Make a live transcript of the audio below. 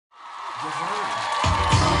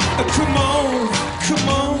Come on, come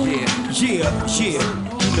on. Yeah.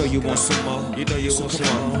 You know you want some more. You know you want some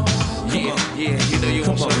more. Yeah. You know you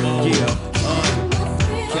want some more. Yeah.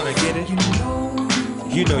 Can I get it?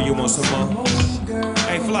 You know you want some more.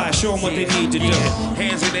 Hey, Fly, show them what they need to do.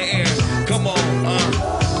 Hands in the air. Come on.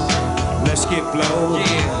 Let's get blown.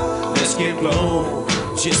 Yeah. Let's get blown.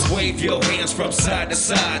 Just wave your hands from side to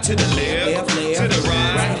side, to the left, to the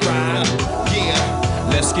right. Yeah.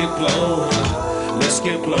 Let's get blown. Let's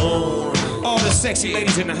get blown. All the sexy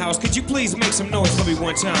ladies in the house, could you please make some noise for me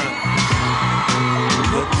one time?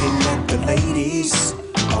 Looking at the ladies,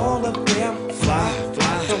 all of them fly.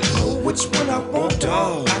 Don't know which one I want,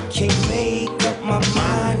 dog. I can't make up my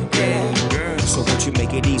mind, girl. So won't you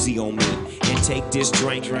make it easy on me and take this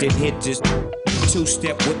drink, then hit this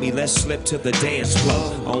two-step with me, let's slip to the dance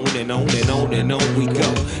floor. On and on and on and on we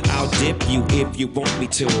go. I'll dip you if you want me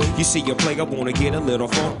to. You see a player wanna get a little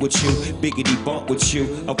funk with you, biggity bump with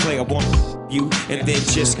you. A player want you and then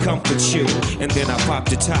just comfort you. And then I pop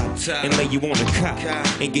the top and lay you on the cot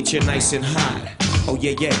and get you nice and hot. Oh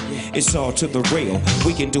yeah, it's all to the real.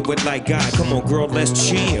 We can do it like God. Come on, girl, let's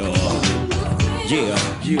chill. Yeah,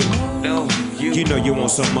 you know you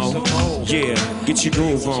want some more. Yeah, get your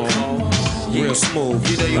groove on. Real smooth,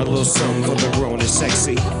 a little something for the grown and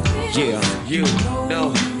sexy. Yeah, you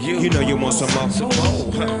know you want some more.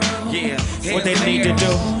 Yeah, what they need to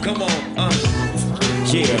do? Come on,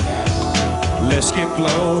 yeah. Let's get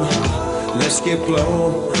blown. Let's get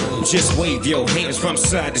blown. Just wave your hands from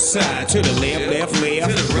side to side, to the left, to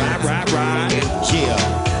the right.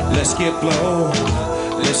 Yeah, let's get blown.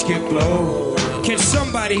 Let's get blown. Can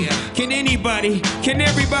somebody, can anybody, can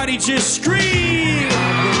everybody just scream?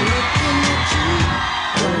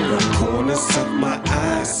 The corners of my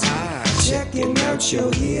eyes, checking out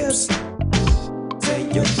your hips,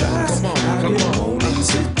 and your thighs. I've been wanting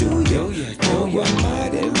to do you for a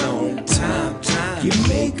mighty long time. Your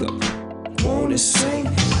makeup, wanna sing,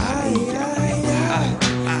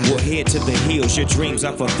 We'll head to the hills, your dreams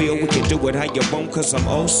I fulfill. We can do it how you want, cause I'm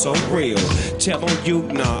oh so real. Tell on you,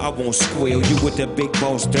 nah, I won't squeal. You with the big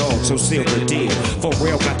boss dog, so seal the deal. For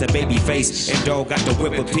real, got the baby face, and dog got the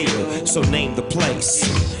whip appeal. So name the place.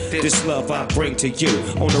 This love I bring to you.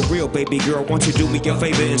 On the real, baby girl, won't you do me a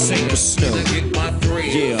favor and sing the Snoop?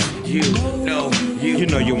 Yeah, you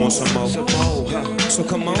know you want some more. So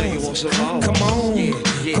come on, come on, yeah.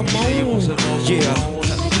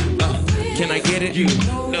 Can I get it? You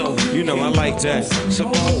know I like that.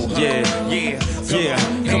 Yeah.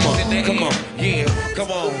 Come on. Yeah,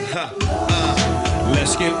 come on.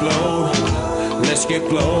 Let's get blown. Let's get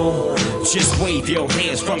blown. Just wave your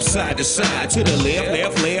hands from side to side, to the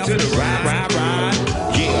left, to the right.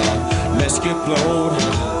 Yeah. Let's get blown.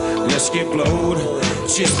 Let's get blown.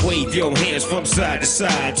 Just wave your hands from side to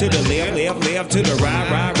side, to the left, to the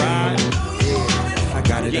right. If I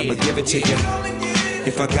got it, I'ma give it to you.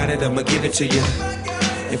 If I got it, I'ma give it to you.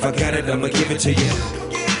 If I got it, I'ma give it to you.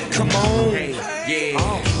 Come on. Yeah.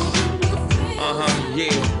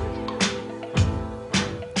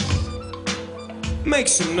 Make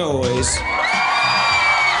some noise.